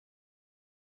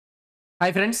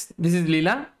Hi friends, this is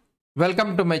Leela.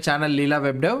 Welcome to my channel Leela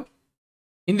Web Dev.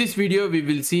 In this video, we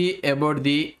will see about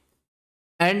the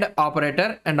AND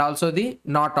operator and also the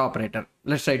NOT operator.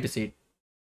 Let's try to see it.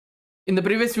 In the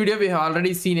previous video, we have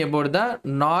already seen about the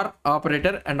NOR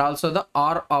operator and also the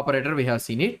OR operator. We have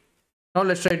seen it. Now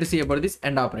let's try to see about this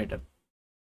AND operator.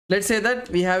 Let's say that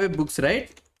we have a books, right?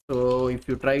 So if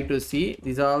you try to see,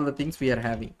 these are all the things we are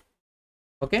having.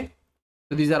 Okay.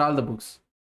 So these are all the books.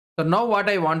 So now what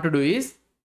I want to do is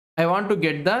I want to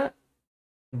get the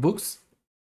books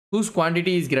whose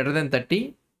quantity is greater than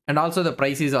 30 and also the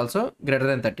price is also greater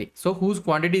than 30. So whose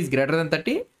quantity is greater than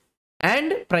 30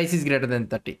 and price is greater than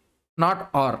 30, not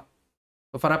OR.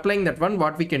 So for applying that one,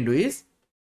 what we can do is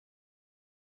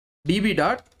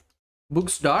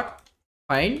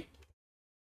db.books.find.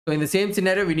 So in the same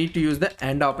scenario, we need to use the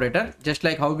AND operator, just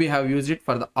like how we have used it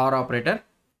for the OR operator,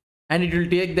 and it will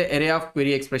take the array of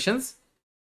query expressions.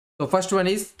 So first one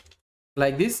is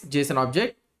like this JSON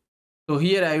object. So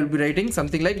here I will be writing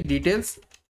something like details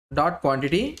dot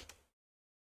quantity,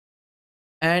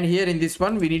 and here in this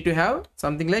one we need to have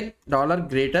something like dollar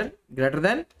greater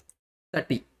than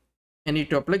 30. I need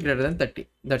to apply greater than 30.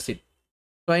 That's it.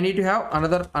 So I need to have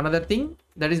another thing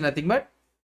that is nothing but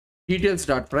details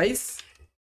dot price.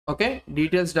 Okay,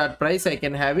 details dot price, I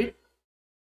can have it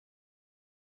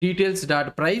details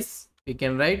dot price. We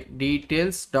can write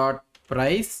details dot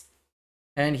price,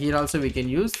 and here also we can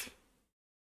use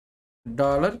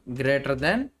dollar greater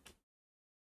than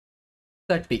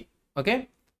 30. Okay,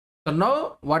 so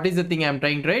now what is the thing I am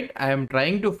trying to write? I am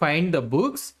trying to find the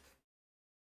books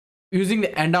using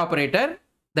the AND operator,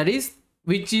 that is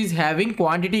which is having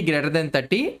quantity greater than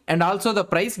 30 and also the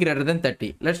price greater than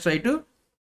 30. Let's try to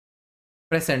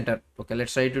press enter. Okay,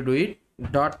 let's try to do it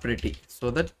dot pretty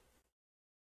so that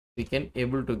we can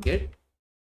able to get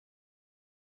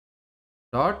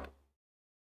dot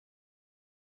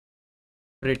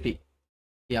pretty.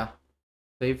 Yeah,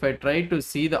 so if I try to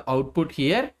see the output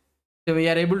here, so we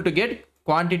are able to get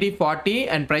quantity 40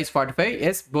 and price 45.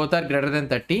 Yes, both are greater than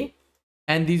 30,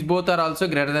 and these both are also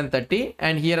greater than 30,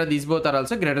 and here are these both are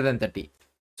also greater than 30.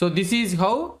 So this is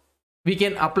how we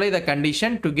can apply the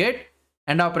condition to get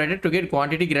AND operator to get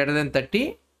quantity greater than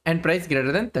 30 and price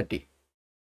greater than 30.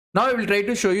 Now I will try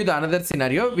to show you the another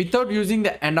scenario without using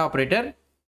the AND operator.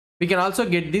 We can also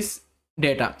get this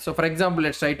data. So for example,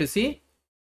 let's try to see.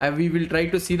 We will try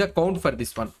to see the count for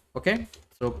this one. Okay,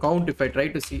 so count, if I try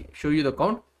to show you the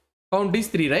count is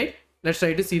 3, right? Let's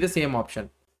try to see the same option.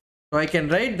 So I can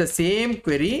write the same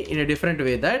query in a different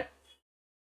way, that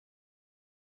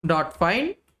dot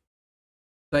find.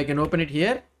 So I can open it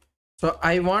here. So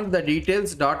I want the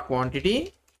details dot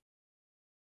quantity.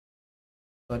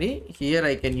 Sorry, here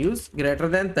I can use greater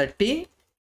than 30,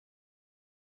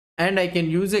 and I can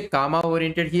use a comma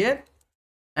oriented here,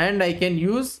 and I can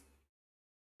use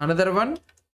another one,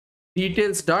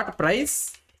 details dot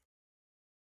price.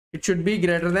 It should be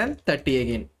greater than 30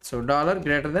 again. So dollar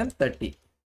greater than 30.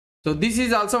 So this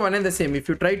is also one and the same. If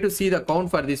you try to see the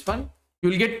count for this one, you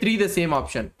will get 3 the same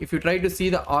option. If you try to see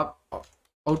the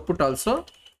output also,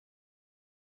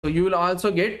 so you will also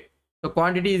get the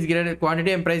quantity is greater,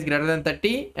 quantity and price greater than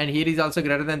 30, and here is also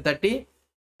greater than 30,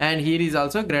 and here is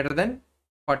also greater than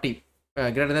 40,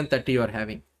 greater than 30 you are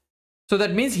having. So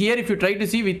that means here, if you try to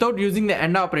see without using the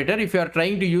AND operator, if you are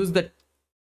trying to use the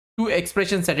 2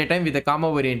 expressions at a time with the comma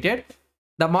oriented,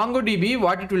 the MongoDB,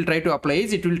 what it will try to apply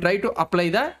is, it will try to apply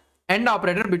the AND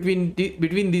operator between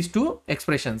these 2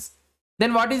 expressions.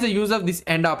 Then what is the use of this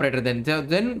AND operator then? So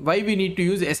then why we need to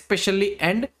use especially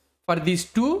AND for these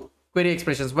 2 query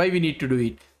expressions? Why we need to do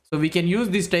it? So we can use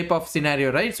this type of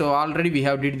scenario, right? So already we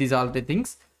have did these all the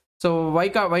things. So why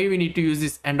we need to use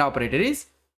this AND operator is,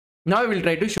 now I will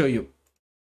try to show you.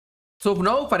 So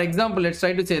now, for example, let's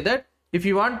try to say that if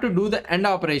you want to do the AND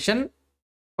operation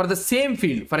for the same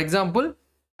field, for example,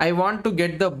 I want to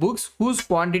get the books whose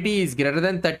quantity is greater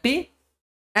than 30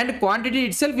 and quantity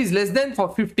itself is less than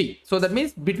 50. So that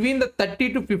means between the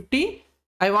 30 to 50,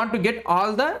 I want to get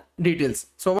all the details.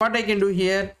 So what I can do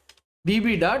here,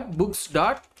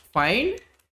 db.books.find.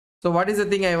 So what is the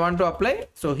thing I want to apply?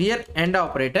 So here AND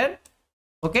operator.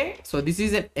 Okay, so this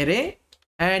is an array,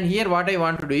 and here what I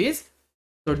want to do is,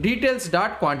 so details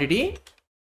dot quantity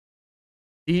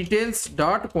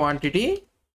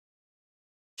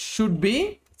should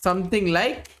be something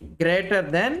like greater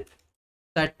than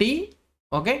 30.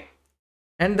 Okay,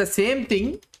 and the same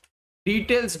thing,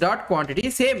 details dot quantity,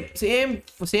 same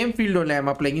field only I am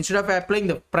applying. Instead of applying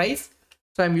the price,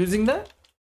 so I am using the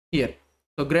here,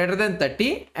 so greater than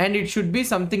 30, and it should be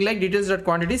something like details dot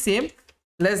quantity same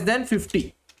less than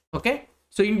 50. Okay,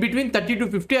 so in between 30 to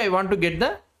 50 I want to get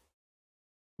the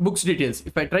books details.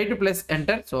 If I try to press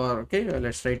enter, so okay,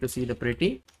 let's try to see the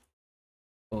pretty.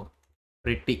 Oh,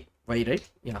 pretty. Why, right?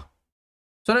 Yeah.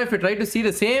 So now if you try to see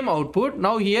the same output,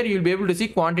 now here you'll be able to see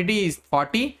quantity is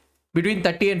 40, between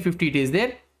 30 and 50 it is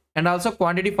there, and also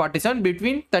quantity 47,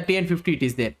 between 30 and 50 it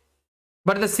is there.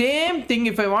 But the same thing,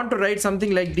 if I want to write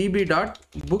something like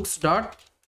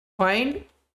db.books.find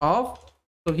of,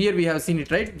 so here we have seen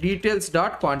it, right?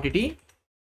 Details.quantity.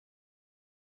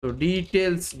 So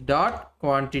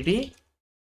details.quantity.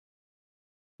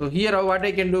 So here what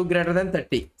I can do, greater than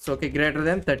 30. So okay, greater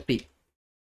than 30.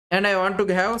 And I want to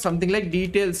have something like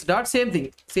details dot, same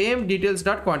thing, same details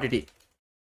dot quantity.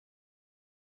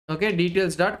 Okay,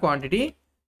 details dot quantity,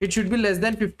 it should be less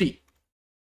than 50.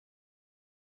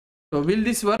 So will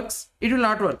this works? It will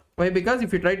not work. Why? Because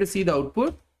if you try to see the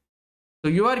output, so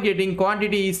you are getting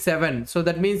quantity is 7. So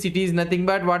that means it is nothing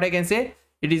but what I can say,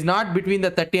 it is not between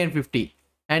the 30 and 50.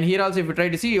 And here also if you try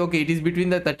to see, okay, it is between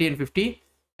the 30 and 50.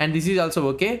 And this is also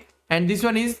okay. And this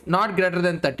one is not greater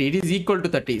than 30. It is equal to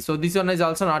 30. So this one is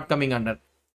also not coming under.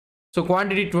 So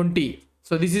quantity 20.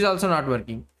 So this is also not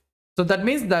working. So that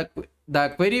means the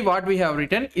query what we have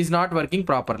written is not working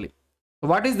properly. So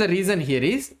what is the reason here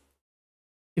is,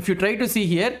 if you try to see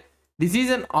here, this is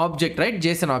an object, right?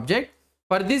 JSON object.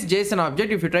 For this JSON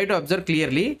object, if you try to observe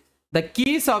clearly, the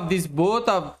keys of this both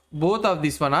of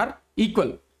this one are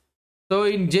equal. So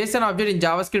in JSON object, in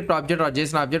JavaScript object or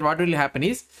JSON object, what will happen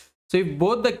is, so if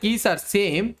both the keys are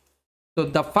same, so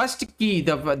the first key,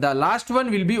 the last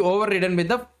one will be overridden with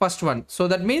the first one. So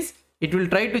that means it will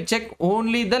try to check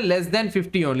only the less than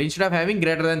 50 only, instead of having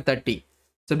greater than 30.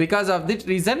 So because of this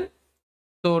reason,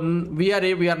 so we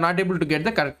are not able to get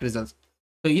the correct results.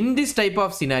 So in this type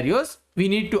of scenarios, we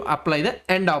need to apply the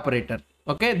AND operator.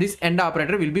 Okay, this AND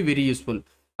operator will be very useful.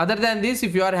 Other than this,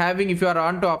 if you are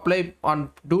on to apply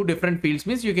on 2 different fields,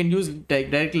 means you can use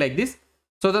directly like this,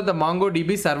 so that the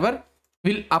MongoDB server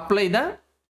will apply the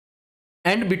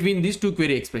AND between these 2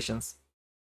 query expressions.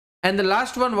 And the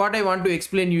last one what I want to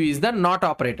explain you is the NOT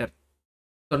operator.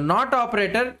 So NOT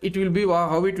operator, it will be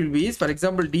how it will be is, for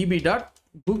example,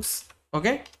 db.books,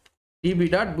 okay,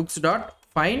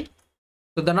 db.books.find.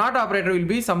 So the NOT operator will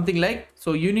be something like,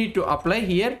 so you need to apply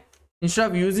here,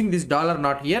 instead of using this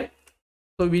 $not here,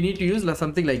 so we need to use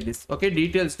something like this. Okay,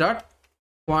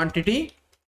 details.quantity.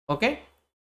 Okay,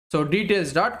 so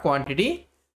details.quantity.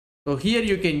 So here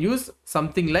you can use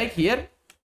something like here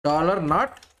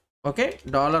 $not. Okay,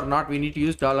 $not, we need to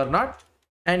use $not.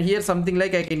 And here something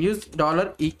like I can use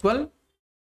 $equal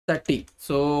 30.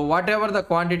 So whatever the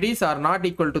quantities are not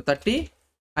equal to 30,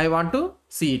 I want to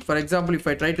see it. For example, if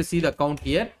I try to see the count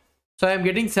here, so I am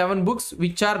getting 7 books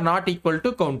which are not equal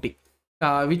to counting,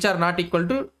 which are not equal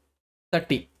to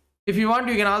 30. If you want,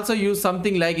 you can also use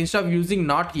something like, instead of using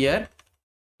not here,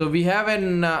 so we have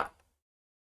an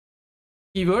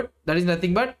keyword that is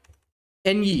nothing but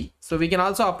NE. So we can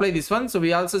also apply this one. So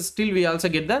we also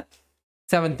get the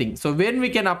 7th thing. So when we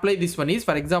can apply this one is,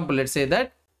 for example, let's say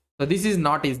that, so this is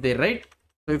not is there, right?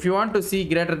 So if you want to see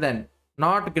greater than,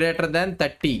 not greater than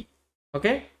 30,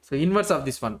 okay, so inverse of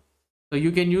this one, so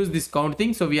you can use this count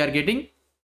thing. So we are getting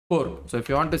 4. So if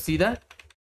you want to see the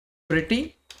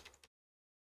pretty,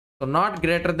 so not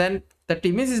greater than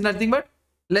 30 means is nothing but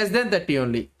less than 30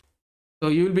 only. So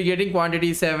you will be getting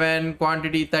quantity 7,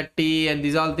 quantity 30, and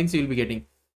these all things you will be getting.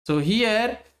 So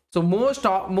here, so most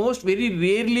very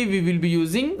rarely we will be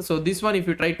using. So this one, if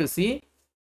you try to see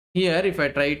here, if I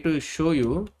try to show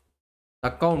you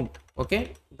the count,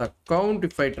 okay, the count,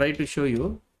 if I try to show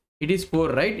you, it is 4,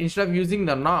 right? Instead of using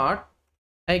the not,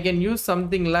 I can use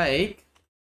something like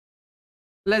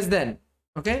less than.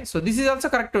 Okay, so this is also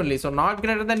correct only. So not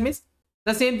greater than means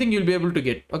the same thing you'll be able to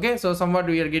get. Okay, so somewhat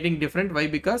we are getting different. Why?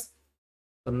 Because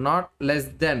so not less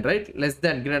than, right? Less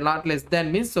than, not less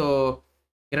than means so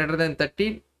greater than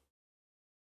 30.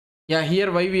 Yeah,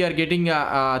 here why we are getting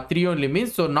 3 only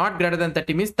means, so not greater than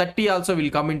 30 means 30 also will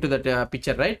come into that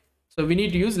picture, right? So we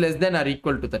need to use less than or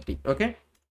equal to 30. Okay,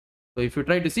 so if you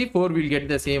try to see 4, we'll get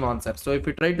the same answer. So if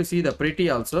you try to see the pretty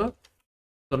also,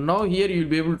 so now here you'll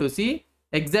be able to see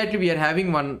exactly we are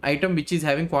having one item which is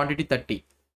having quantity 30.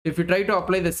 If you try to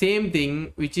apply the same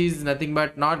thing which is nothing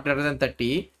but not greater than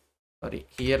 30, sorry,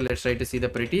 here let's try to see the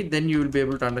pretty, then you will be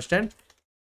able to understand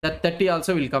that 30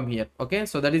 also will come here. Okay,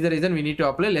 so that is the reason we need to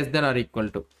apply less than or equal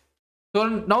to. So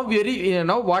now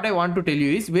now what I want to tell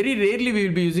you is, very rarely we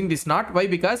will be using this not. Why?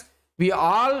 Because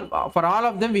for all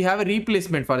of them we have a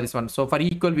replacement for this one. So for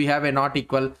equal we have a not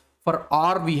equal, for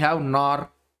or we have nor,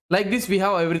 like this we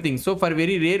have everything. So for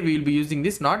very rare we will be using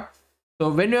this not. So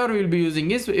whenever we will be using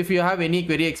this, if you have any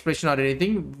query expression or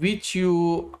anything which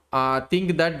you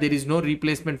think that there is no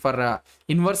replacement for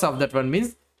inverse of that one,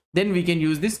 means then we can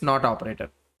use this not operator.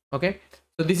 Okay,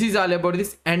 so this is all about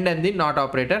this and the not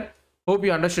operator. Hope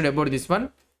you understood about this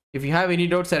one. If you have any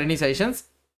doubts or any suggestions,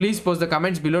 please post the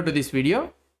comments below to this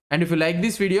video. And if you like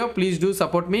this video, please do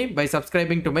support me by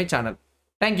subscribing to my channel.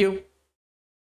 Thank you.